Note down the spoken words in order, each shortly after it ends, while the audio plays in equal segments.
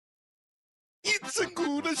It's a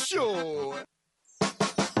good show.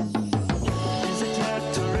 Is it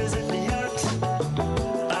yacht or is it the yacht?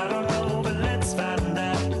 I don't know, but let's find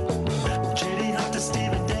out. JD Hunter,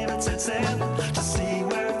 Stephen David set sail to see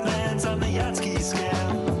where it lands on the yacht ski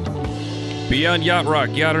scale. Beyond Yacht Rock,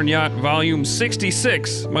 Yacht on Yacht, Volume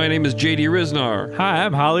 66. My name is JD Riznar. Hi,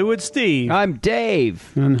 I'm Hollywood Steve. I'm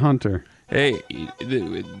Dave. And Hunter. Hey,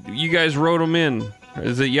 you guys wrote them in.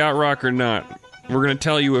 Is it Yacht Rock or not? We're going to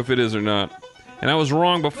tell you if it is or not. And I was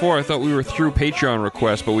wrong before. I thought we were through Patreon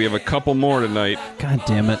requests, but we have a couple more tonight. God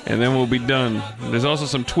damn it. And then we'll be done. There's also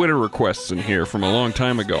some Twitter requests in here from a long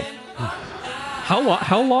time ago.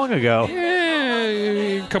 How long ago?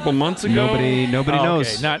 A couple months ago. Nobody Okay,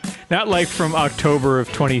 knows. Not like from October of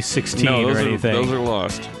 2016 No, or those anything. those are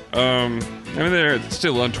lost. I mean, they're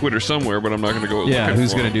still on Twitter somewhere, but I'm not going to go Yeah, looking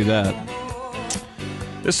who's for going to them. do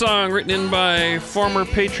that? This song written in by former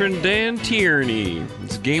patron Dan Tierney.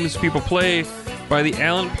 It's games people play by the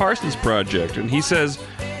Alan Parsons Project, and he says,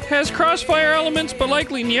 has crossfire elements but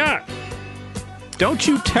likely not. Don't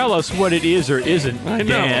you tell us what it is or isn't, I know.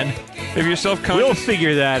 Dan. If you're We'll self-conscious,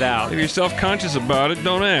 figure that out. if you're self-conscious about it,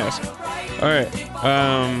 don't ask. All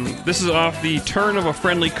right, this is off the Turn of a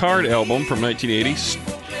Friendly Card album from 1980.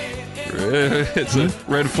 It's a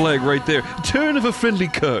red flag right there. Turn of a Friendly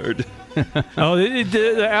Card. Oh,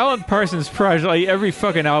 the Alan Parsons Project, like every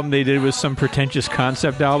fucking album they did was some pretentious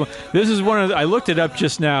concept album. This is one of the, I looked it up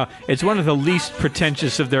just now. It's one of the least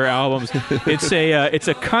pretentious of their albums. It's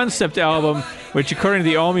a concept album which, according to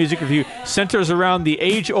the AllMusic Review, centers around the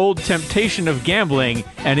age-old temptation of gambling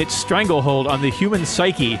and its stranglehold on the human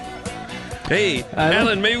psyche. Hey,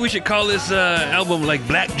 Alan, maybe we should call this album like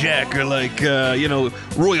Blackjack or like,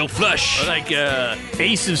 Royal Flush. Like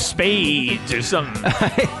Ace of Spades or something.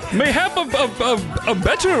 Mayhap a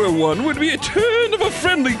better one would be a Turn of a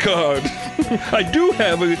Friendly Card. I do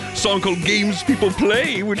have a song called Games People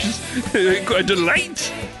Play, which is a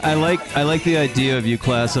delight. I like the idea of you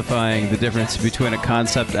classifying the difference between a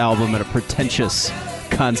concept album and a pretentious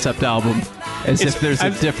concept album as if there's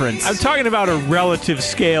a difference. I'm talking about a relative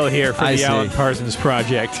scale here for I the see. Alan Parsons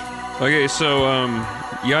Project. Okay, so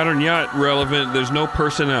Yacht on Yacht relevant. There's no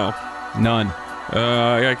personnel. None.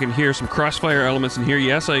 I can hear some crossfire elements in here.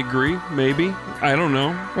 Yes, I agree. Maybe. I don't know.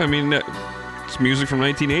 I mean, it's music from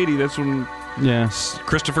 1980. That's when Yeah.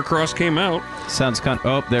 Christopher Cross came out. Sounds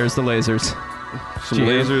Oh, there's the lasers. Some Gee.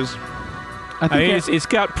 lasers. I mean, it's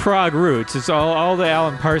got prog roots. It's all the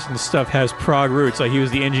Alan Parsons stuff has prog roots. Like he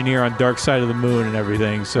was the engineer on Dark Side of the Moon and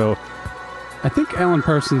everything. So I think Alan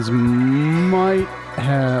Parsons might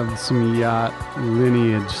have some yacht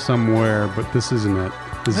lineage somewhere, but this isn't it.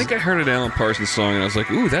 I think I heard an Alan Parsons song and I was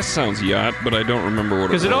like, ooh, that sounds yacht, but I don't remember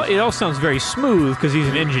what it was. because it all sounds very smooth because he's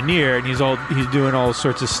an engineer and he's doing all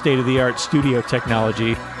sorts of state of the art studio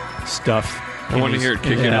technology stuff. I want to hear it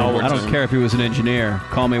kick in Yeah, one more I don't time. care if he was an engineer.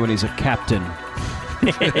 Call me when he's a captain.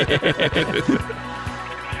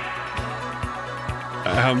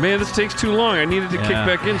 Oh, man, this takes too long. I needed to kick Yeah.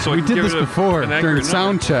 back in so I We can did give this it before an during accurate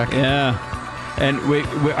sound check. Yeah. And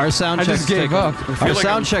our sound I checks just gave take up. our feel like sound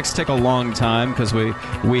I'm- checks take a long time because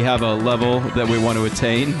we have a level that we want to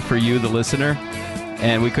attain for you, the listener,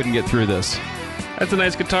 and we couldn't get through this. number. That's a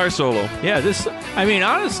nice guitar solo. Yeah,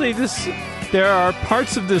 honestly, there are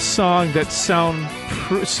parts of this song that sound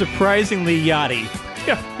surprisingly yachty.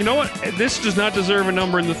 Yeah, you know what? This does not deserve a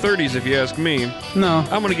number in the 30s, if you ask me. No.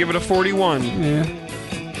 I'm going to give it a 41. Yeah.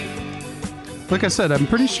 Like I said, I'm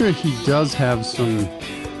pretty sure he does have some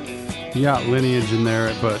yacht lineage in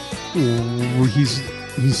there, but he's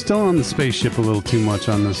still on the spaceship a little too much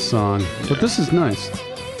on this song. But this is nice.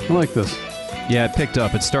 I like this. Yeah, it picked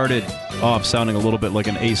up. It started off sounding a little bit like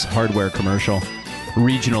an Ace Hardware commercial,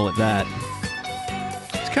 regional at that.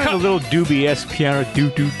 It's kind of a little doobie-esque piano. Do.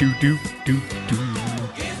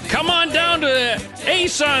 Come on down to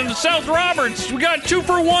Ace on South Roberts. We got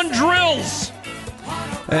 2-for-1 drills.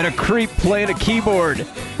 And a creep playing a keyboard.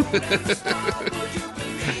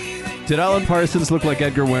 Did Alan Parsons look like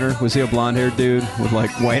Edgar Winter? Was he a blonde-haired dude with like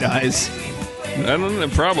white eyes? I don't know,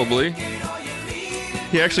 probably.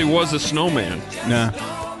 He actually was a snowman. Nah.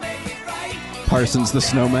 Parsons the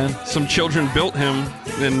Snowman, Some children built him,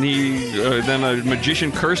 and then a magician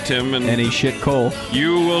cursed him, and and he shit coal.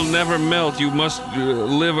 you will never melt. You must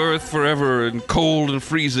live Earth forever, and cold and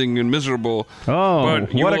freezing and miserable. Oh,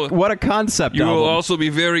 But you will- what a concept You album. will also be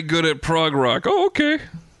very good at prog rock. Oh, okay.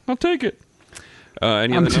 I'll take it.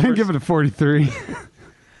 Any I'm other going to numbers? give it a 43.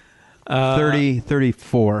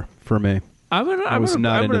 34 for me. I was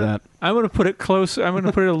not into that. I'm gonna put it close. I'm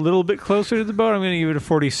gonna put it a little bit closer to the boat. I'm gonna give it a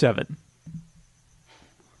 47.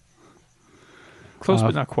 Close,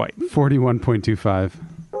 but not quite. 41.25.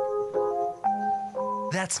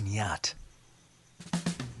 That's yacht.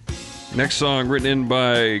 Next song written in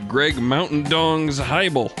by Greg Mountain Dongs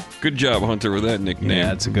Heibel. Good job, Hunter, with that nickname.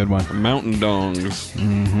 Yeah, it's a good one. Mountain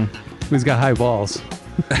Dongs. He's got high balls.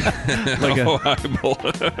 Like a Heibel.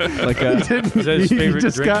 like a Is that his He favorite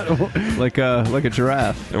just drink? got. like a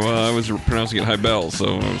giraffe. Well, I was pronouncing it Heibel,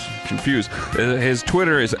 so I was confused. His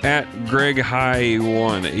Twitter is at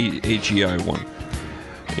GregHei1, HEI1.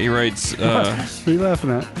 He writes, What are you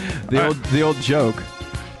laughing at? The old joke.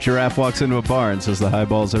 Giraffe walks into a bar and says the high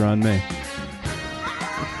balls are on me.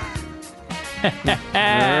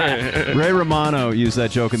 Ray Romano used that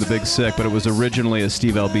joke in The Big Sick, but it was originally a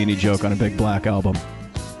Steve Albini joke on a Big Black album.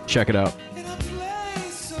 Check it out.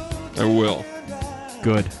 I will.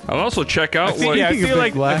 Good. I'll also check out what... Yeah, I Speaking of feel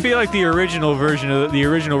Big like Black- the original version of the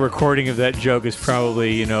original recording of that joke is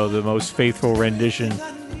probably the most faithful rendition.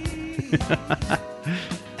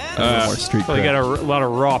 More street Probably cred. got a lot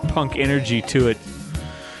of raw punk energy to it.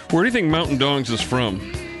 Where do you think Mountain Dongs is from?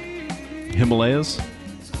 Himalayas?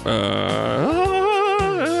 What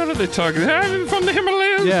are they talking? I'm from the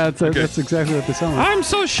Himalayas. Yeah, that's Okay. exactly what they sound like. I'm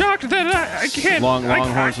so shocked that I can't. Long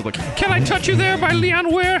horns with a... Can I Touch You There by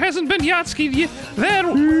Leon Ware hasn't been yachtskied yet. Then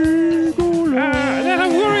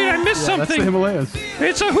I'm worried I missed That's the something. Himalayas.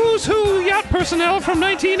 It's a who's who yacht personnel from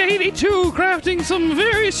 1982 crafting some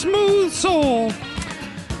very smooth soul.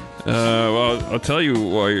 Well, I'll tell you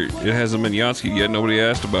why it hasn't been yachtskied yet. Nobody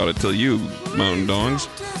asked about it till you, Mountain Dongs.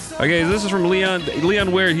 Okay, this is from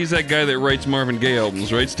Leon Ware. He's that guy that writes Marvin Gaye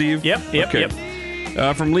albums, right, Steve? Yep. Okay.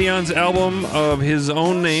 From Leon's album of his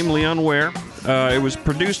own name, Leon Ware. It was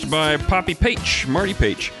produced by Poppy Page, Marty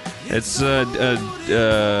Page. It's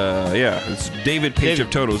it's David Page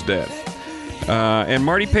of Toto's dad. And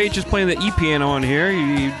Marty Page is playing the E-piano on here.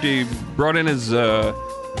 He brought in his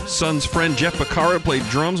son's friend Jeff Beccaro to play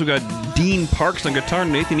drums. We got Dean Parks on guitar,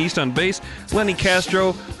 Nathan East on bass, Lenny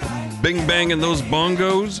Castro bing banging those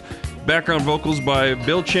bongos. Background vocals by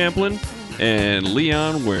Bill Champlin and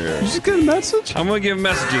Leon Ware. Did you just get a message? I'm gonna give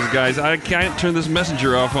messages, guys. I can't turn this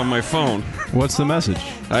messenger off on my phone. What's the message?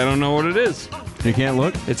 I don't know what it is. You can't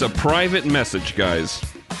look? It's a private message, guys.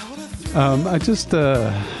 I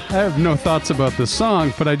have no thoughts about this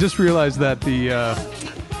song, but I just realized that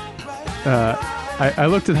I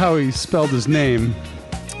looked at how he spelled his name,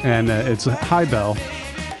 and it's Heibel,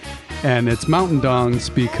 and it's Mountain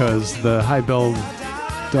Dongs because the Heibel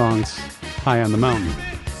Dongs high on the mountain.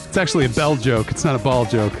 It's actually a bell joke. It's not a ball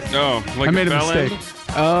joke. Oh, like I made a bell end? mistake.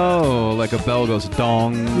 Oh, like a bell goes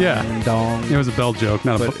dong. Yeah. Dong. It was a bell joke,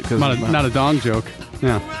 not But- 'cause it's not a dong joke.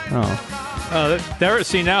 Yeah. Oh.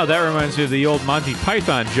 See, now that reminds me of the old Monty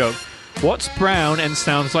Python joke. What's brown and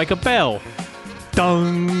sounds like a bell?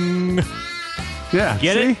 Dung. Yeah.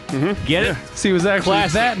 Get see? it? Get it? See, it was actually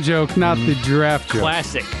Classic. that joke, not the giraffe joke.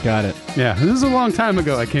 Classic. Got it. Yeah, this is a long time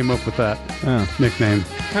ago I came up with that Oh. nickname.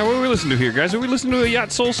 Now, what are we listening to here, guys? Are we listening to a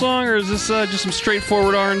Yacht Soul song, or is this just some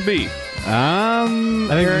straightforward R&B? I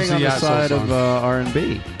think erring this is a on the Yacht Soul side song. of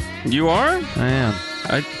R&B. You are? I am.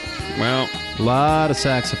 Well, A lot of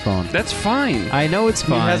saxophone. that's fine. I know it's He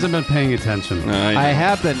fine. hasn't been paying attention. I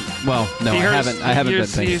have been. Well, no, I He heard- haven't. I haven't been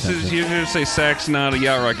paying He attention. hears say sax, not a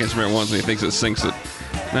yacht rock instrument once, and he thinks it sinks it.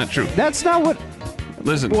 Not true. That's not what.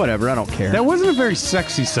 Listen, Whatever. I don't care. That wasn't a very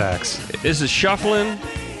sexy sax. this is shuffling.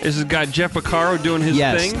 This has got Jeff Beccaro doing his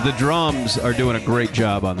yes, thing. the drums are doing a great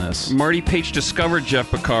job on this. Marty Page discovered Jeff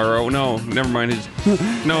Beccaro. No, never mind.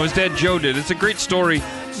 His dad Joe did. It's a great story.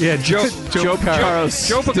 Yeah, Joe Beccaro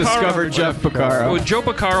Joe Beccaro discovered Jeff Beccaro. Well, Joe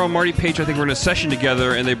Beccaro and Marty Page, I think, were in a session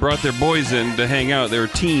together, and they brought their boys in to hang out. They were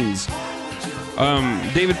teens.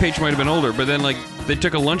 David Page might have been older, but then they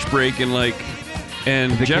took a lunch break and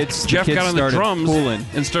The Jeff kids got on the started drums fooling.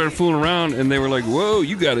 and started fooling around, and they were like, "Whoa,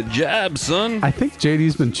 you got a jab, son!" I think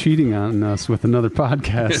JD's been cheating on us with another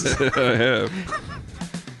podcast. I have.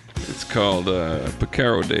 It's called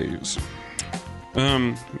Beccaro Days.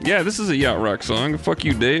 Yeah, this is a yacht rock song. Fuck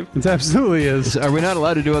you, Dave. It absolutely is. Are we not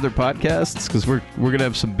allowed to do other podcasts? Because we're gonna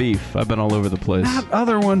have some beef. I've been all over the place. Not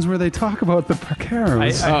other ones where they talk about the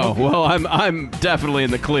Percaros. Oh well, I'm definitely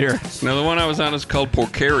in the clear. Now, the one I was on is called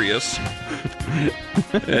Porcarious.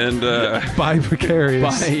 And By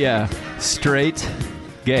Precarious. Yeah, straight,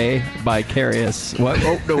 gay, vicarious. What?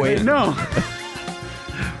 Oh no, wait. No.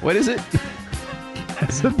 What is it?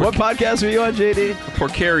 What podcast are you on, JD?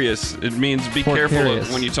 Porcarious, it means be careful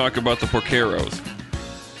Porcarious. when you talk about the Porcaros.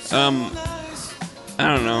 I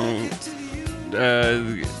don't know.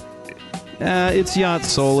 It's yacht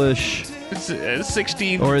soulish, It's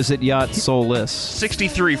 60, or is it yacht soulless?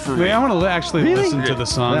 63 for me. Wait, I want to actually listen to Okay. the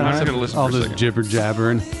song. I'm not just gonna listen all for a this second. jibber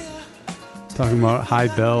jabbering. Talking about high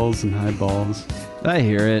bells and high balls. I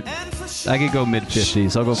hear it. I could go mid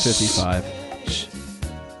 50s. I'll go 55.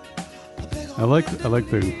 I like the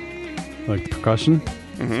percussion.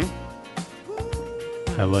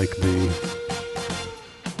 Mm-hmm. I like the.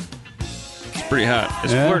 It's pretty hot.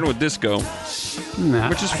 It's Yeah. flirting with disco, Nah,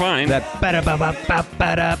 which is fine. That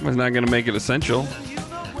ba-da-ba-ba-ba-ba-da. It's not going to make it essential.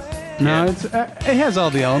 no, it has all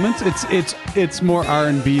the elements. It's more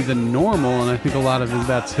R&B than normal, and I think a lot of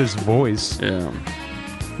that's his voice. Yeah.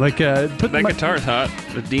 Like put That guitar's hot.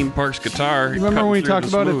 The Dean Parks guitar. Remember when we cutting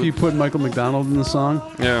talked through the about if you smooth. put Michael McDonald in the song?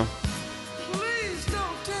 Yeah.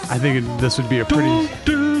 I think this would be a pretty.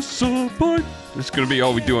 Disappoint. It's going to be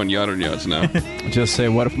all we do on Yacht or Yachts now. Just say,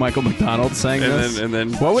 what if Michael McDonald sang And this?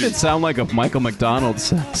 then- what would it sound like if Michael McDonald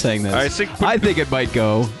sang this? I think- I think it might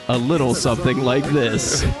go a little something like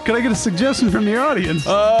this. Could I get a suggestion from the audience?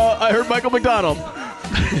 I heard Michael McDonald.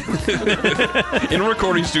 In a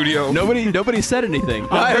recording studio. Nobody said anything.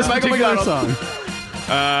 I heard This Michael particular McDonald.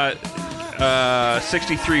 song.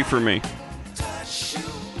 63 for me.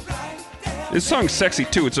 This song's sexy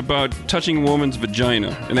too. It's about touching a woman's vagina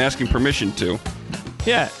and asking permission to.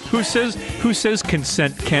 Yeah. Who says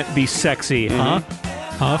consent can't be sexy? Mm-hmm.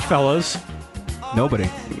 Huh, fellas? Nobody.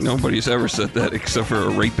 Nobody's ever said that except for a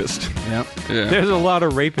rapist. Yep. Yeah. There's a lot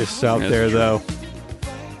of rapists out That's there, true. though.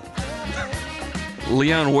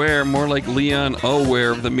 Leon Ware, more like Leon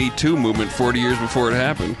Aware of the Me Too movement 40 years before it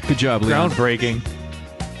happened. Good job, Leon. Groundbreaking.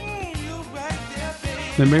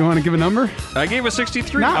 Anybody want to give a number? I gave a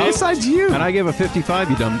 63. Not besides you. And I gave a 55,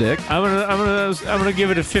 you dumb dick. I'm gonna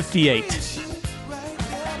give it a 58.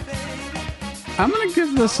 I'm gonna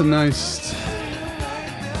give this a nice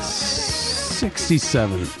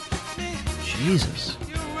 67. Jesus.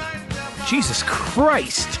 Jesus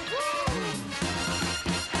Christ!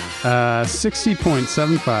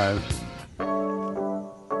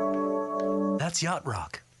 60.75. That's yacht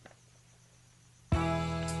rock.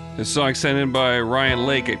 This song sent in by Ryan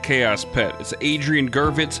Lake at Chaos Pet. It's Adrian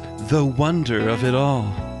Gervitz, The Wonder of It All.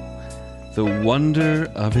 The Wonder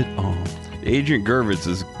of It All. Adrian Gervitz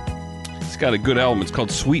he's got a good album. It's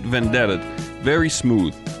called Sweet Vendetta. Very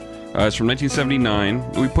smooth. It's from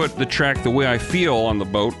 1979. We put the track The Way I Feel on the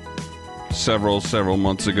boat several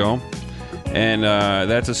months ago. And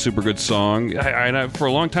that's a super good song. I for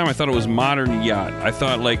a long time, I thought it was modern yacht. I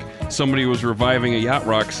thought like somebody was reviving a yacht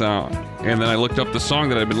rock sound. And then I looked up the song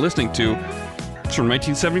that I've been listening to. It's from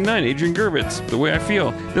 1979, Adrian Gervitz, The Way I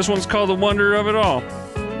Feel. This one's called The Wonder of It All.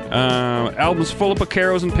 Album's full of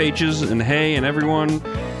Picaros and Pages and Hay and everyone.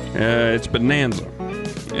 It's Bonanza.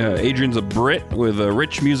 Adrian's a Brit with a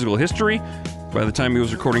rich musical history. By the time he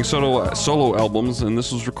was recording solo albums, and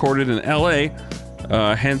this was recorded in L.A.,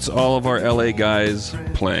 hence all of our LA guys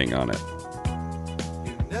playing on it.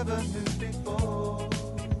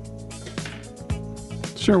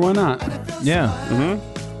 Sure, why not? Yeah.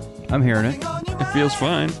 Mm-hmm. I'm hearing it. It feels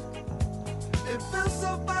fine.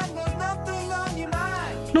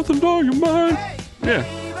 Nothing on your mind. Yeah.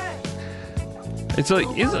 It's a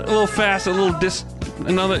little fast, a little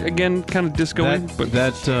another again kind of disco-y, but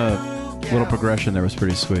That little progression there was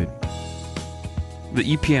pretty sweet. the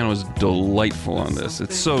E-piano is delightful on this.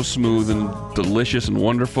 It's so smooth and delicious and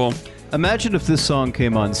wonderful. Imagine if this song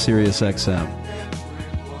came on Sirius XM.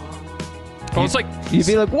 Oh, it's like You'd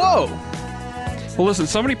be like, whoa! well, listen.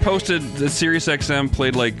 Somebody posted that SiriusXM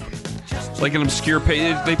played like an obscure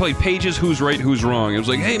page. They played Pages, Who's Right, Who's Wrong. It was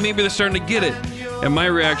like, hey, maybe they're starting to get it. And my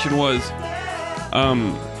reaction was,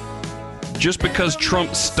 just because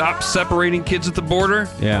Trump stopped separating kids at the border,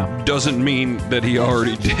 Yeah. doesn't mean that he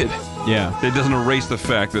already did. Yeah. It doesn't erase the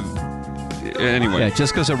fact that. Anyway. Yeah,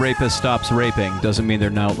 just because a rapist stops raping doesn't mean they're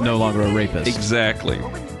now no longer a rapist. Exactly.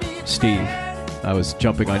 Steve, I was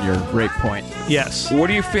jumping on your rape point. Yes. What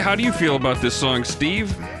do you how do you feel about this song,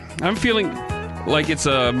 Steve? I'm feeling like it's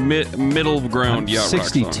a middle ground yacht rock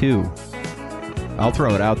song. 62. I'll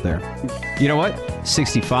throw it out there. You know what?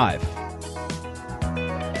 65.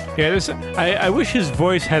 Yeah, I wish his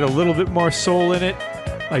voice had a little bit more soul in it,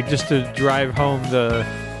 like just to drive home the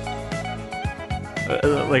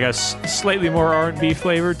like a slightly more R&B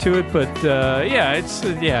flavor to it. But yeah, I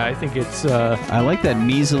think it's I like that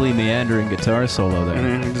measly meandering guitar solo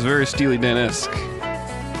there. It's very Steely Dan-esque.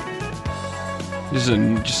 Just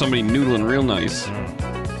somebody noodling real nice.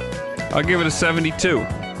 I'll give it a 72.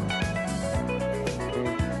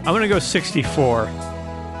 I'm gonna go 64.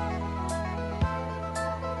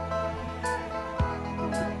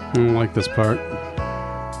 I don't like this part.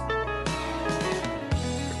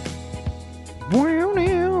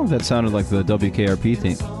 That sounded like the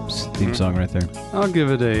WKRP theme song right there. I'll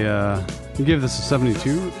give it a. You give this a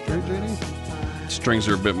 72, right, JD? Strings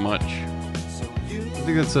are a bit much. I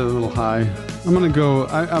think that's a little high. I'm gonna go.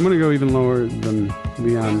 I'm gonna go even lower than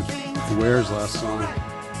Leon Ware's last song,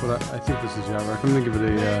 but I think this is yacht rock. I'm gonna give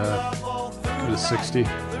it a 60.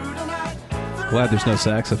 Glad there's no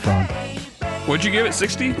saxophone. What'd you give it?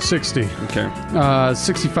 60? 60. Okay.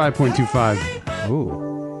 65.25. Ooh.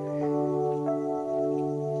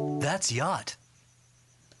 That's yacht.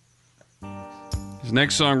 His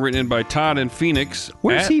next song written in by Todd in Phoenix.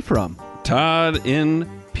 Where's at he from? Todd in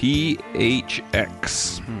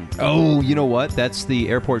PHX. Oh, you know what? That's the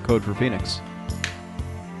airport code for Phoenix.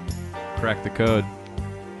 Crack the code.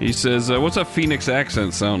 He says, what's a Phoenix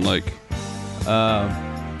accent sound like?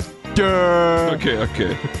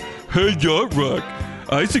 Okay. Hey, Yacht Rock.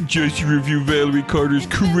 I suggest you review Valerie Carter's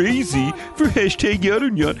Crazy for hashtag Yacht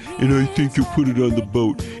on Yacht, and I think you'll put it on the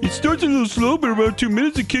boat. It starts a little slow, but around 2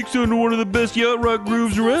 minutes it kicks into one of the best Yacht Rock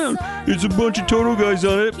grooves around. There's a bunch of Toto guys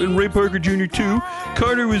on it, and Ray Parker Jr. too.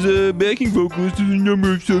 Carter was a backing vocalist in a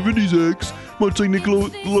number of 70s acts, much like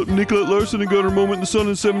Nicolette Larson had got her moment in the sun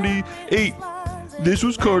in 78. This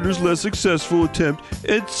was Carter's less successful attempt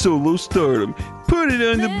at solo stardom. Put it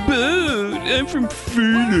on the boat. I'm from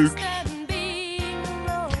Phoenix.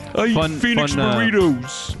 I eat Phoenix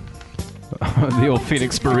burritos. The old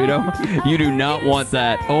Phoenix burrito? You do not want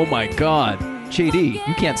that. Oh my God. JD,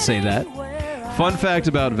 you can't say that. Fun fact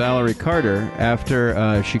about Valerie Carter,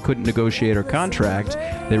 after she couldn't negotiate her contract,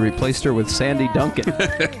 they replaced her with Sandy Duncan.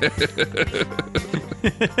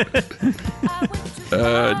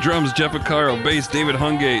 Drums, Jeff Acaro. Bass, David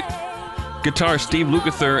Hungate. Guitar, Steve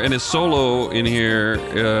Lukather, and his solo in here,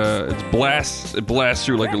 it blasts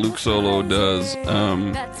through like a Luke solo does.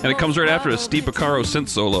 And it comes right after a Steve Acaro synth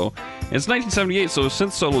solo. And it's 1978, so a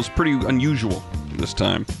synth solo is pretty unusual this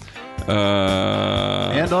time.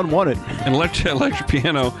 And unwanted. An electric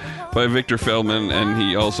piano by Victor Feldman, and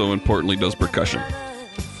he also importantly does percussion.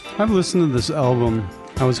 I've listened to this album.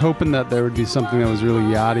 I was hoping that there would be something that was really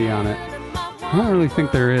yachty on it. I don't really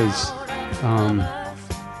think there is.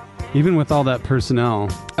 Even with all that personnel.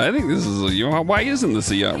 I think this is why isn't this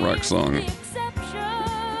a Yacht Rock song?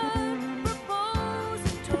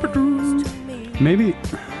 Maybe.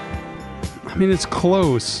 I mean, it's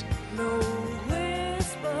close.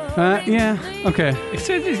 Yeah. Okay. It's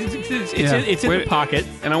Yeah. in the pocket.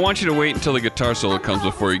 And I want you to wait until the guitar solo comes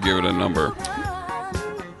before you give it a number.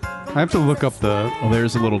 I have to look up the. Well,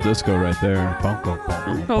 there's a little disco right there.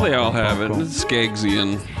 Oh, they all have it. It's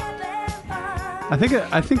Skaggsy. I think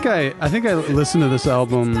I listened to this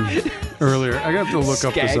album earlier. I got to look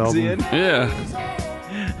up this album. Yeah.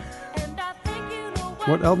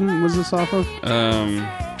 What album was this off of?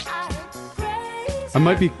 I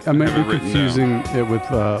might be written confusing it with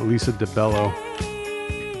Lisa DeBello.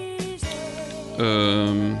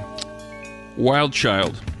 Wild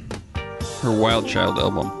Child. Her Wild Child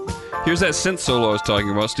album. Here's that synth solo I was talking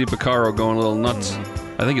about. Steve Porcaro going a little nuts.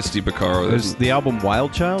 I think it's Steve Porcaro. There's the album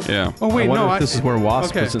Wild Child? Yeah. Oh wait, I wonder no, if this is where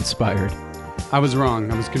Wasp okay. was inspired. I was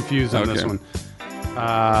wrong. I was confused on this Okay. one.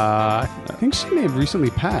 I think she may have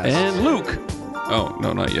recently passed. And Luke. Oh,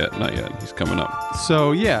 no, not yet. Not yet. He's coming up.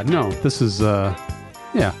 So yeah, no, this is yeah.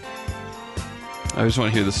 I just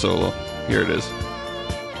want to hear the solo. Here it is.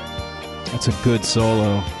 That's a good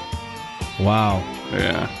solo. Wow.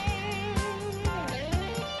 Yeah.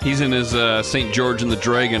 He's in his St. George and the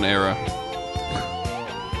Dragon era.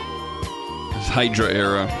 His Hydra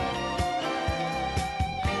era.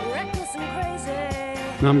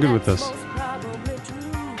 No, I'm good with this.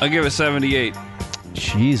 I'll give it 78.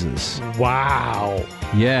 Jesus. Wow.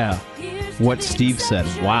 Yeah. What Steve said.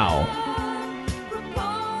 Wow.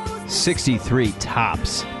 63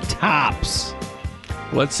 tops. Tops.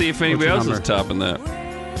 Let's see if anybody your else is number? topping that.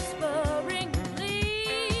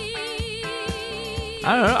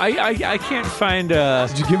 I don't know. I can't find.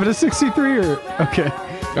 Did you give it a 63 or okay?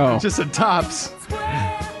 Oh. Just a tops.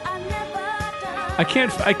 I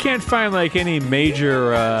can't find like any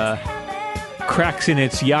major cracks in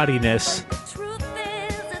its yachtiness.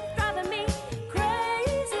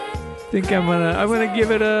 I think I'm gonna give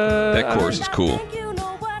it a. That chorus is cool.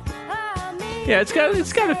 Yeah, it's got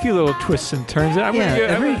a few little twists and turns.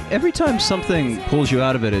 Every time something pulls you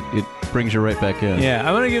out of it, it brings you right back in. Yeah,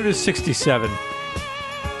 I'm gonna give it a 67.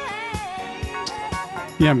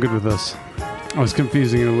 Yeah, I'm good with this. I was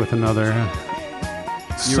confusing it with another You were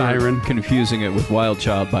Siren. confusing it with Wild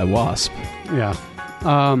Child by Wasp. Yeah.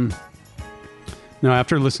 No,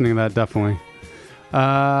 after listening to that, definitely.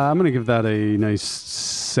 I'm going to give that a nice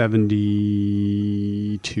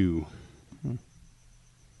 72.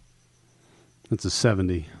 That's a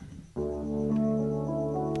 70.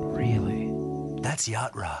 Really? That's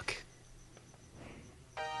yacht rock.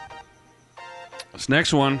 This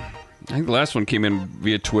next one I think the last one came in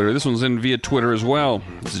via Twitter. This one's in via Twitter as well.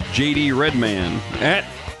 This is JD Redman at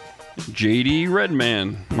JD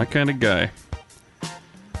Redman, my kind of guy.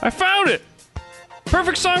 I found it.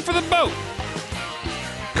 Perfect song for the boat.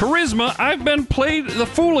 Charisma, I've been played the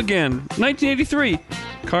fool again. 1983.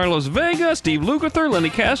 Carlos Vega, Steve Lukather, Lenny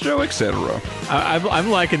Castro, etc. I'm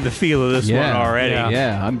liking the feel of this one already.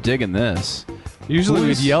 Yeah, I'm digging this. Usually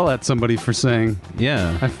we'd yell at somebody for saying,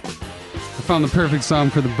 Yeah. I found the perfect song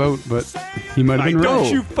for the boat, but he might have been Don't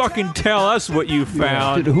right. you fucking tell us what you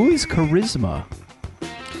found. Dude, who is Charisma?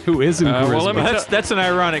 Who isn't well, charisma? let me That's an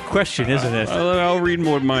ironic question, isn't it? I'll read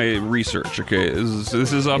more of my research. Okay, this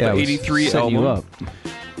is off Yeah, the I was 83 setting you album. up.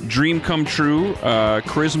 Dream Come True.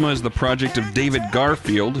 Charisma is the project of David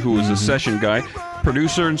Garfield, who is a session guy,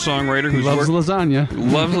 producer and songwriter who's Loves worked, lasagna.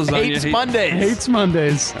 loves lasagna, Hates Mondays. Hates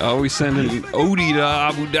Mondays. always sending Odie to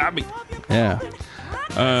Abu Dhabi. Yeah.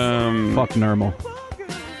 Fuck Nermal.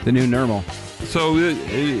 The new Nermal. So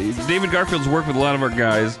David Garfield's worked with a lot of our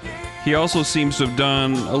guys. He also seems to have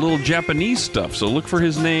done a little Japanese stuff. So look for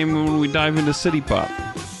his name when we dive into City Pop.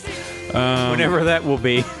 Whenever that will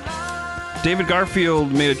be. David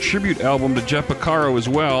Garfield made a tribute album to Jeff Porcaro as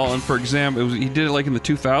well, and for example, he did it like in the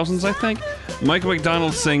 2000s, I think. Michael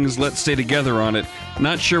McDonald sings "Let's Stay Together" on it.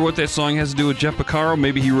 Not sure what that song has to do with Jeff Porcaro.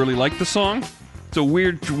 Maybe he really liked the song. It's a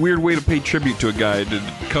weird way to pay tribute to a guy to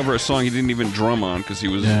cover a song he didn't even drum on because he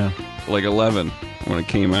was like 11 when it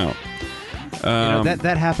came out.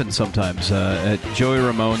 That happens sometimes. At Joey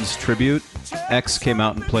Ramone's tribute, X came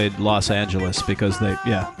out and played Los Angeles because the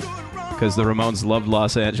Ramones loved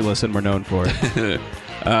Los Angeles and were known for it.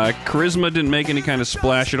 Charisma didn't make any kind of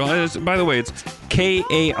splash at all. By the way, it's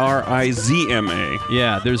K-A-R-I-Z-M-A.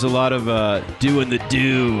 Yeah, there's a lot of doing the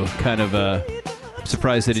do kind of.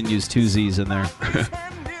 Surprised they didn't use two Z's in there.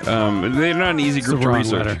 They're not an easy It's the group to wrong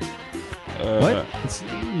research. letter. What? It's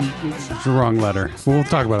the wrong letter. We'll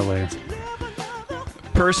talk about it later.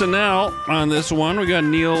 Personnel on this one, we got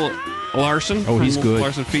Neil Larson. Oh, he's from good.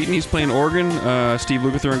 Larson Featon. He's playing organ. Steve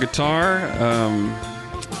Lukather on guitar.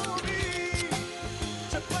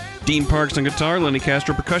 Dean Parks on guitar. Lenny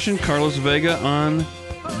Castro percussion. Carlos Vega on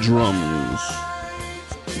drums.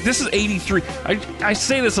 This is 83. I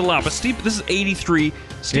say this a lot, but this is 83.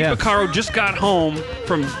 Steve Yeah. Porcaro just got home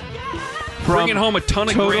from bringing home a ton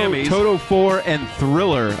of Grammys. Toto 4 and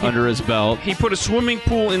Thriller under his belt. He put a swimming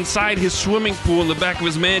pool inside his swimming pool in the back of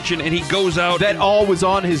his mansion, and he goes out That all was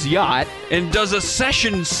on his yacht and does a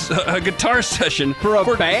guitar session for a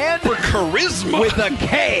band for Charisma with a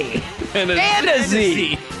K and and a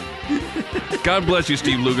Z. God bless you,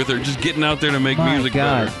 Steve Lukather, just getting out there to make My music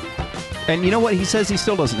God. better. And you know what? He says he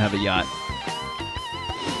still doesn't have a yacht.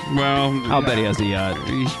 Well, I'll bet he has a yacht.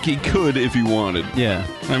 he could if he wanted. Yeah.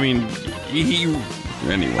 I mean,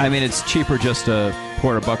 anyway. I mean, it's cheaper just to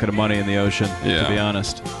pour a bucket of money in the ocean, Yeah. to be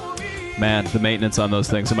honest. Man, the maintenance on those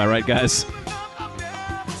things. Am I right, guys?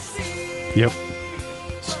 Yep.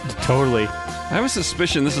 Totally. I have a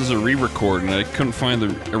suspicion this is a re-record, and I couldn't find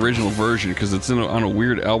the original version because it's on a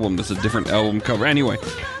weird album that's a different album cover. Anyway,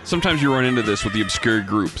 sometimes you run into this with the obscure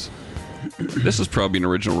groups. This is probably an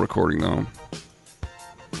original recording, though.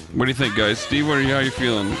 What do you think, guys? Steve, how are you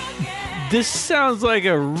feeling? This sounds like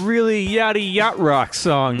a really yachty yacht rock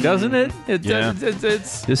song, doesn't it? Yeah.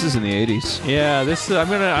 It's This is in the 80s. yeah. This I'm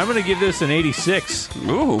gonna give this an 86.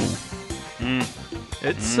 Ooh.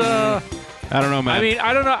 It's I don't know, man. I mean,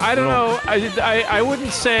 I don't know. I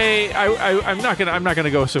wouldn't say I'm not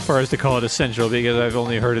gonna go so far as to call it essential because I've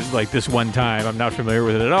only heard it like this one time. I'm not familiar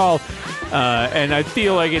with it at all, and I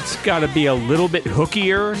feel like it's got to be a little bit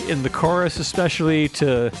hookier in the chorus, especially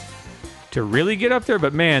to really get up there.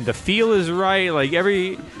 But man, the feel is right. Like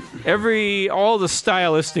all the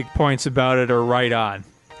stylistic points about it are right on.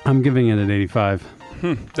 I'm giving it an 85.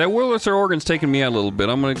 That Wurlitzer organ's taking me out a little bit.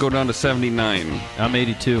 I'm going to go down to 79. I'm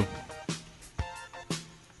 82.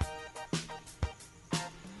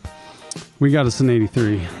 We got us an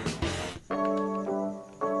 83.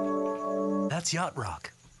 That's yacht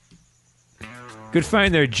rock. Good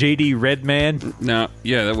find there, JD Redman. Now,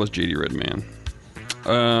 yeah, that was JD Redman.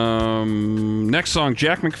 Next song,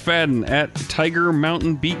 Jack McFadden at Tiger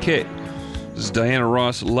Mountain BK. This is Diana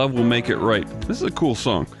Ross, Love Will Make It Right. This is a cool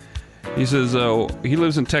song. He says he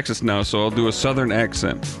lives in Texas now, so I'll do a southern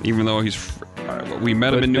accent, even though we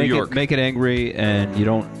met him in New York. Make it angry, and you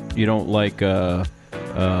don't like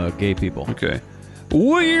gay people. Okay.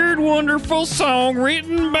 Weird, wonderful song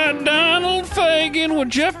written by Donald Fagen with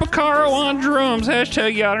Jeff Porcaro on drums.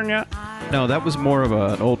 Hashtag yacht or yacht. No, that was more of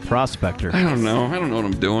an old prospector. I don't know what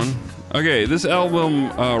I'm doing. Okay, this album,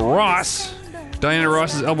 Ross. Diana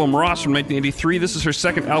Ross's album Ross from 1983. This is her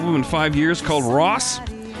second album in 5 years called Ross.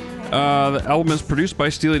 The album is produced by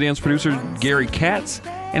Steely Dan's producer Gary Katz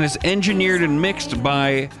and is engineered and mixed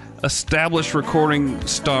by established recording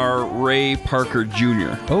star Ray Parker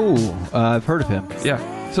Jr. Oh, I've heard of him.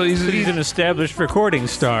 Yeah, so he's He's an established recording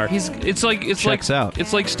star. It's like out.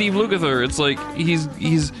 It's like Steve Lukather. It's like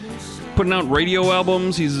he's putting out radio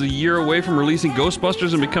albums. He's a year away from releasing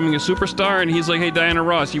Ghostbusters and becoming a superstar. And he's like, "Hey, Diana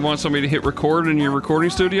Ross, you want somebody to hit record in your recording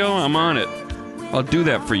studio? I'm on it. I'll do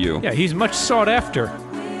that for you." Yeah, he's much sought after.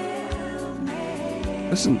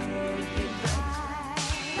 Listen,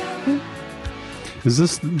 Is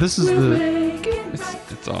this is the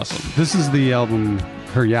it's awesome. this is the album,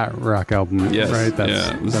 her yacht rock album, Yes, right? That's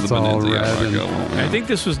yeah, this is that's the all Bonanza red. Yacht Rock and- album. I think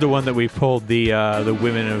this was the one that we pulled the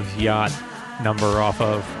Women of Yacht number off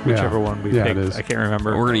of, whichever one we Yeah, picked. it is. I can't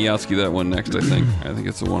remember. We're gonna Yatsky that one next. I think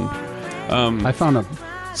it's the one. I found a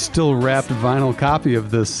still wrapped vinyl copy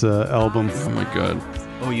of this album. Oh my god.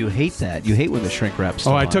 Oh, you hate that. You hate when the shrink wrap's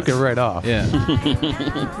Oh, still I on took it right off. Yeah.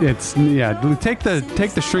 It's take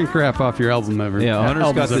the shrink wrap off your album. Yeah, Hunter's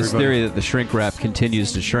got this everybody. theory that the shrink wrap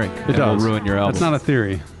continues to shrink. It and will does. ruin your album. That's not a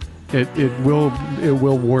theory. It will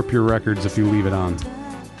warp your records if you leave it on.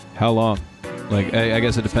 How long? Like, I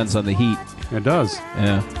guess it depends on the heat. It does.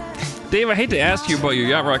 Yeah. Dave, I hate to ask you about your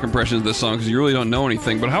yacht rock impressions of this song because you really don't know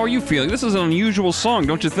anything, but how are you feeling? This is an unusual song,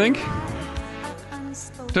 don't you think?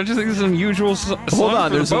 Don't you think this is an unusual song? Hold on,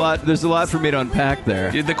 for there's the a boat? lot. There's a lot for me to unpack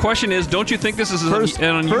there. The question is, don't you think this is First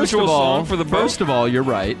an unusual of all, song for the boat? First of all, you're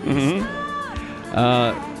right. Mm-hmm.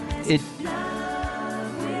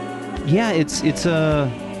 Yeah, it's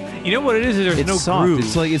You know what it is? There's it's no soft. groove.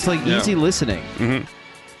 It's like Yeah. easy listening.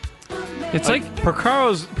 It's like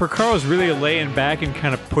Porcaro's really laying back and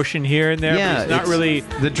kind of pushing here and there. Yeah, but he's not it's- really.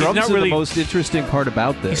 The drums he's not are really, the most interesting part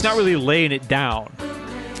about this. He's not really laying it down.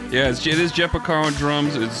 yeah, it is Jeff Porcaro on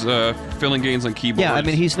drums. It's Phil and Gaines on keyboards. Yeah, I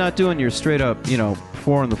mean, he's not doing your straight up,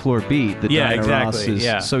 four on the floor beat that Yeah, Diana exactly, Ross is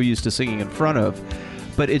yeah. so used to singing in front of.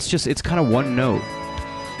 But it's kind of one note,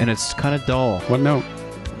 and it's kind of dull. What note?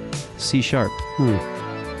 C sharp.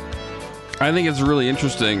 I think it's really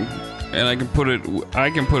interesting, and I can put it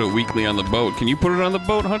weekly on the boat. Can you put it on the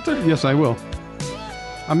boat, Hunter? Yes, I will.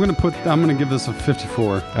 I'm gonna give this a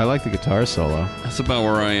 54. I like the guitar solo. That's about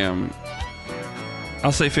where I am.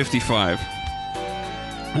 I'll say 55.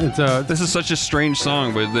 It's This is such a strange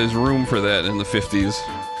song, but there's room for that in the 50s.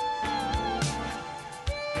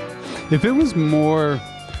 if it was more,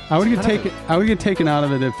 I would get taken out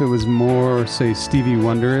of it if it was more, say, Stevie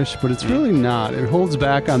Wonder-ish, but it's really not. It holds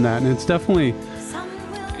back on that, and it's definitely.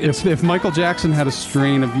 If Michael Jackson had a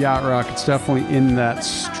strain of yacht rock, it's definitely in that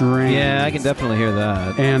strain. Yeah, I can definitely hear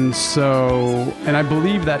that. And so, and I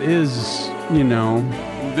believe that is,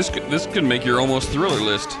 This could make your almost Thriller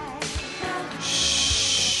list.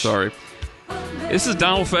 Sorry. This is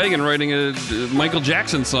Donald Fagen writing a Michael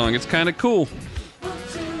Jackson song. It's kind of cool.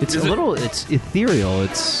 It's it's ethereal.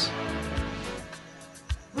 It's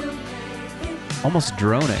almost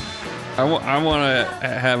droning. I want to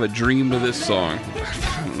have a dream to this song.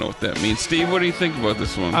 I don't know what that means. Steve, what do you think about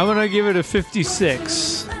this one? I'm gonna give it a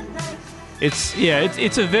 56.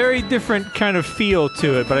 It's a very different kind of feel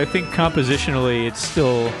to it, but I think compositionally it's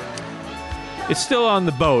still on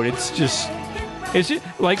the boat. It's just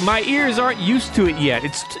like my ears aren't used to it yet.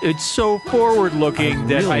 It's so forward looking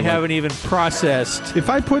that I haven't even processed. if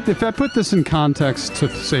I put this in context to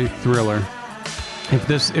say Thriller, if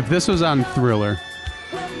this was on Thriller,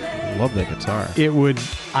 Love that guitar.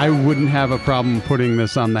 I wouldn't have a problem putting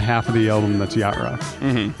this on the half of the album that's yacht rock.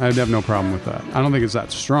 Mm-hmm. I'd have no problem with that. I don't think it's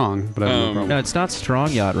that strong, but I have no problem. No, it's not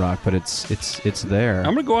strong yacht rock, but it's there. I'm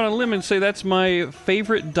going to go on a limb and say that's my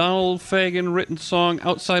favorite Donald Fagen written song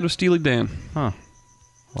outside of Steely Dan. Huh.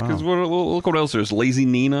 Because Wow. look what else there's. Lazy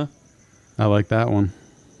Nina. I like that one.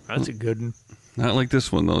 That's a good one. Not like this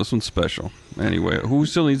one, though. This one's special. Anyway, who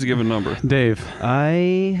still needs to give a number? Dave.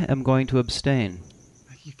 I am going to abstain.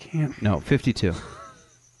 You can't. No, 52.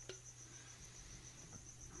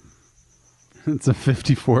 It's a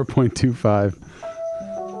 54.25.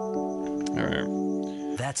 All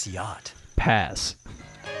right. That's yacht. Pass.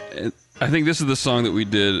 I think this is the song that we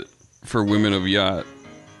did for Women of Yacht.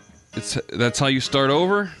 That's how you start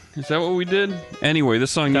over? Is that what we did? Anyway,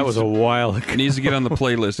 this song That was a while ago. needs to get on the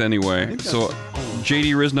playlist anyway. So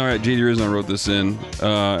JD Riznar wrote this in,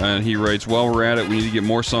 and he writes, while we're at it, we need to get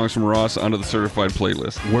more songs from Ross onto the certified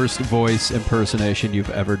playlist. Worst voice impersonation you've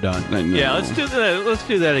ever done. I know. Yeah, let's do that. Let's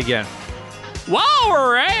do that again. While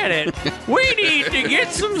we're at it, we need to get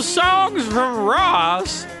some songs from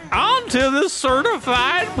Ross onto the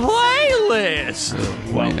certified playlist.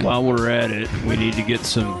 While we're at it, we need to get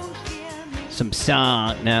some Some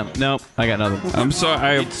song. No, I got nothing. I'm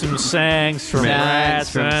sorry. Some songs from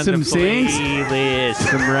Rats Rats on some the sings? playlist.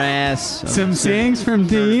 Some Ras. Some things from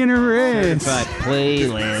DNRS.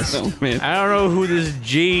 Playlist. Oh, man. I don't know who this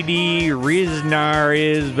J.D. Riznar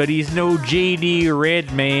is, but he's no J.D.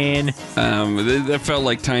 Redman. That felt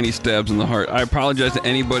like tiny stabs in the heart. I apologize to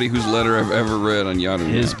anybody whose letter I've ever read on Yahoo.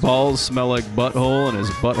 His balls smell like butthole, and his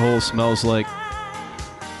butthole smells like,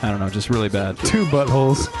 I don't know, just really bad. 2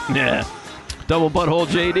 buttholes. Yeah. Double butthole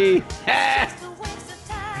JD.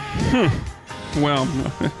 Well,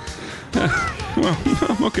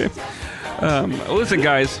 okay. Listen,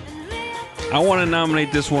 guys, I want to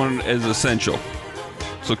nominate this one as essential.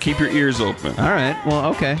 So keep your ears open. All right. Well,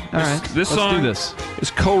 okay. All right. This Let's song do this.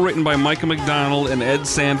 is co-written by Michael McDonald and Ed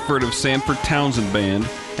Sanford of Sanford Townsend Band.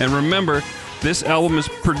 And remember, this album is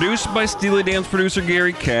produced by Steely Dan's producer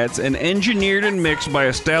Gary Katz and engineered and mixed by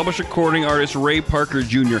established recording artist Ray Parker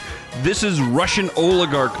Jr. This is Russian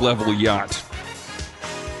oligarch level yacht.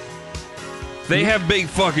 They have big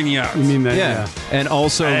fucking yachts. You mean that? Yeah. And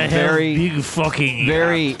also very, big fucking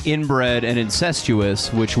very inbred and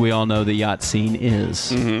incestuous, which we all know the yacht scene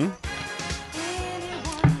is.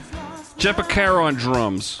 Jeff Porcaro on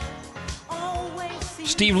drums.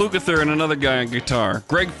 Steve Lukather and another guy on guitar.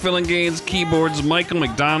 Greg Fillinganes keyboards, Michael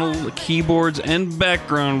McDonald keyboards and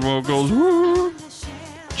background vocals. Woo.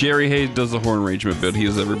 Jerry Hayes does the horn arrangement bit. He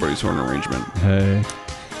does everybody's horn arrangement. Hey.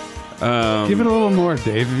 Give it a little more,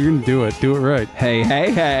 Dave. If you're going to do it right. Hey,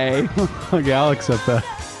 hey, hey. Like Alex up there.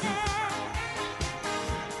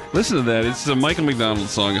 Listen to that. It's a Michael McDonald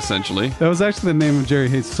song, essentially. That was actually the name of Jerry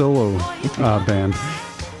Hayes' solo band.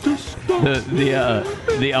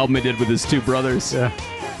 The album he did with his 2 brothers. Yeah.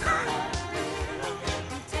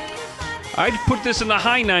 I'd put this in the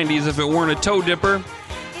high 90s if it weren't a toe dipper.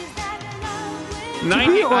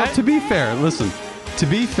 90. To be fair, listen. To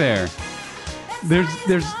be fair, there's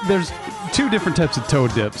 2 different types of toe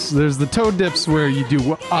dips. There's the toe dips where you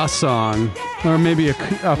do a song, or maybe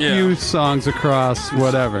a few songs across,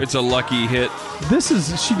 whatever. It's a lucky hit.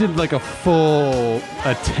 She did like a full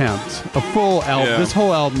attempt, a full album. Yeah. This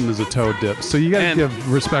whole album is a toe dip, so you got to And-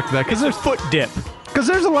 give respect to that It's a foot dip. because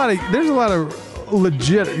there's a lot of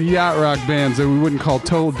legit yacht rock bands that we wouldn't call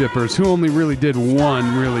toe dippers who only really did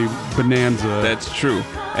one really bonanza. That's true.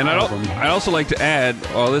 And Album. I'd also like to add,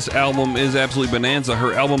 this album is absolutely bonanza.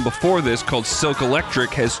 Her album before this, called Silk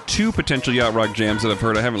Electric, has 2 potential yacht rock jams that I've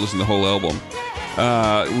heard. I haven't listened to the whole album.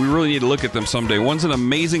 We really need to look at them someday. One's an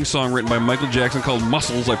amazing song written by Michael Jackson called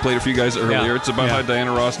Muscles. I played it for you guys earlier. Yeah. It's about how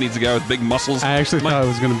Diana Ross needs a guy with big muscles. I actually thought that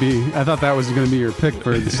was going to be your pick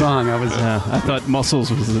for the song. I thought Muscles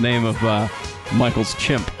was the name of Michael's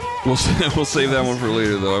chimp. We'll save that one for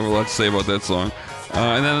later, though. I have a lot to say about that song.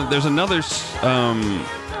 And then there's another,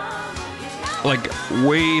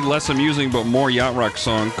 way less amusing but more yacht rock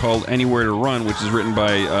song called Anywhere to Run, which is written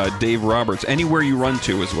by Dave Roberts. Anywhere You Run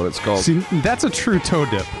To is what it's called. See, that's a true toe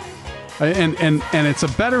dip, and it's a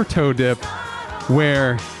better toe dip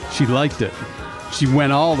where she liked it. She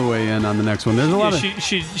went all the way in on the next one. There's a lot of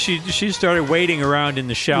She started waiting around in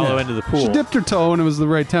the shallow end of the pool. She dipped her toe and it was the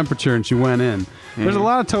right temperature, and she went in. There's a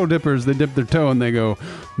lot of toe dippers. They dip their toe and they go,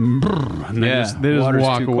 brrr, and they just water's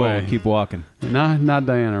walk too away. cold. Keep walking. Not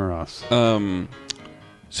Diana Ross.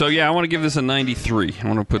 So yeah, I want to give this a 93. I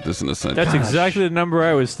want to put this in a sentence. That's exactly the number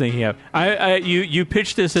I was thinking of. You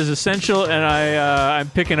pitched this as essential, and I'm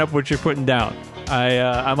picking up what you're putting down.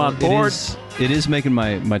 I'm on board. It is making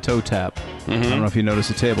my toe tap. I don't know if you noticed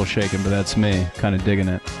the table shaking, but that's me kind of digging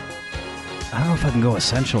it. I don't know if I can go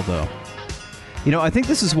essential, though. You know, I think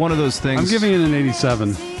this is one of those things I'm giving it an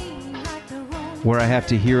 87. where I have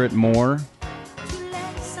to hear it more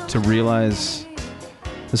to realize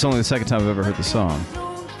it's only the second time I've ever heard the song.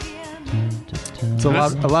 It's a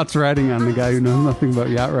lot's riding on the guy who knows nothing about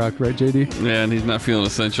yacht rock, right, JD? Yeah, and he's not feeling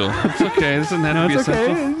essential. It's okay. This doesn't have to be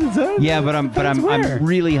essential. Yeah, but I'm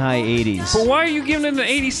really high 80s. But why are you giving it an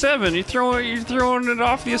 87? You're throwing it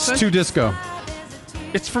off the It's essential. too disco.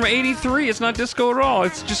 It's from 83. It's not disco at all.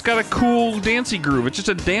 It's just got a cool dancey groove. It's just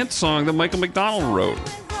a dance song that Michael McDonald wrote.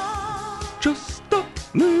 Just a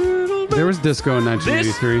little bit. There was disco in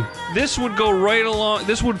 1983. This would go right along.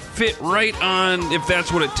 This would fit right on If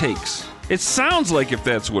That's What It Takes. It sounds like If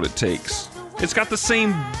That's What It Takes. It's got the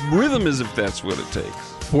same rhythm as If That's What It Takes.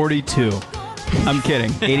 42. I'm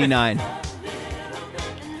kidding. 89.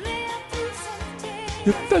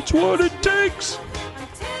 If that's what it takes.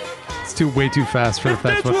 It's way too fast for If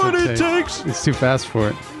that's what it takes. It's too fast for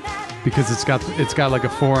it because it's got like a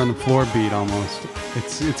 4 on the floor beat almost.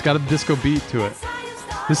 It's got a disco beat to it.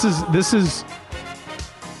 This is.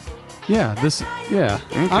 Yeah.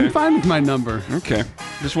 Okay. I'm fine with my number. Okay.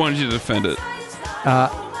 Just wanted you to defend it.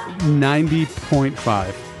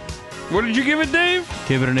 90.5. What did you give it, Dave?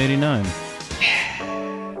 Give it an 89.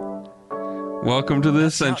 Welcome to the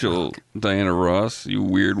Essential, Diana Ross, you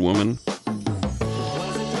weird woman.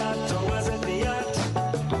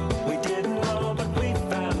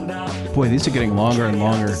 Boy, these are getting longer and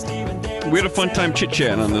longer. We had a fun time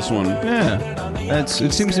chit-chatting on this one. Yeah. It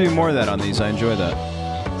seems to be more of that on these. I enjoy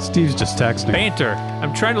that. Steve's just texting. Banter.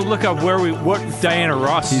 I'm trying to look up what Diana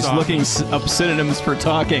Ross He's song. looking up synonyms for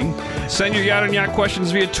talking. Send your Yacht and Yacht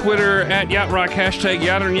questions via Twitter at YachtRock, hashtag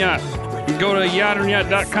Yacht and Yacht. Go to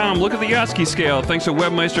yachtandyacht.com. Look at the Yachtski scale. Thanks to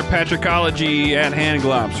Webmeister Patrickology at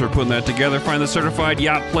Handglops for putting that together. Find the certified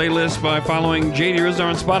yacht playlist by following JD Rizzo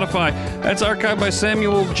on Spotify. That's archived by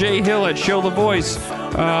Samuel J. Hill at Show the Voice.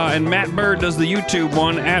 And Matt Bird does the YouTube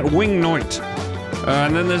one at Wingnoit.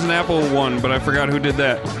 And then there's an Apple one, but I forgot who did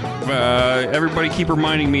that. Everybody keep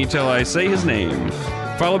reminding me till I say his name.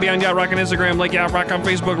 Follow Beyond Yacht Rock on Instagram, like Yacht Rock on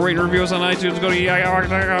Facebook, rate and review us on iTunes. Go to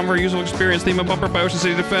yachtrock.com for a useful experience. Theme and bumper by Ocean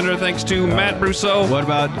City Defender. Thanks to Matt Brousseau. What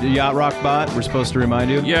about the Yacht Rock Bot? We're supposed to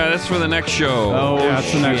remind you? Yeah, that's for the next show. Oh, Yeah,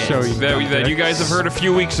 that's the next show. That you guys have heard a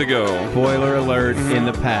few weeks ago. Spoiler alert in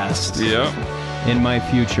the past. Yep. In my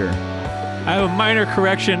future. I have a minor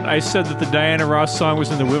correction. I said that the Diana Ross song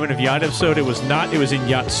was in the Women of Yacht episode. It was not. It was in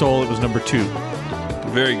Yacht Soul. It was number 2.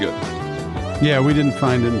 Very good. Yeah, we didn't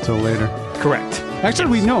find it until later. Correct.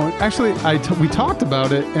 Actually, we talked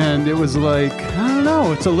about it, and it was like, I don't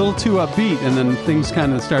know, it's a little too upbeat, and then things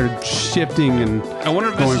kind of started shifting. And I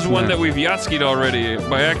wonder if this going is from one there. that we've yachtskied already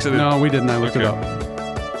by accident. No, we didn't. I looked it Okay.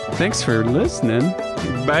 up. Thanks for listening.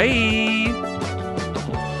 Bye.